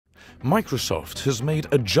Microsoft has made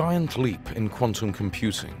a giant leap in quantum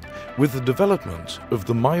computing with the development of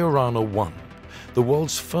the Majorana 1, the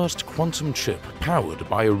world's first quantum chip powered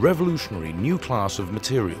by a revolutionary new class of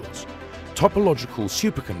materials, topological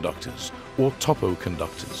superconductors or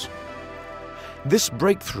topoconductors. This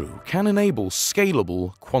breakthrough can enable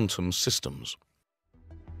scalable quantum systems.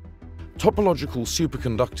 Topological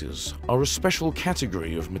superconductors are a special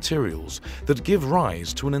category of materials that give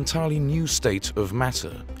rise to an entirely new state of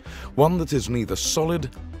matter, one that is neither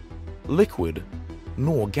solid, liquid,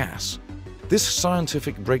 nor gas. This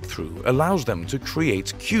scientific breakthrough allows them to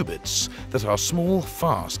create qubits that are small,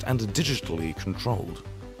 fast, and digitally controlled.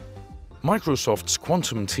 Microsoft's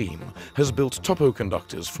quantum team has built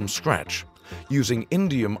topoconductors from scratch, using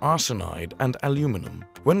indium arsenide and aluminum.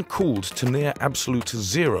 When cooled to near absolute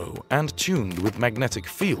zero and tuned with magnetic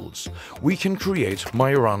fields, we can create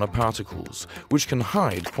Majorana particles, which can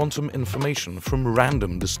hide quantum information from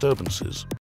random disturbances.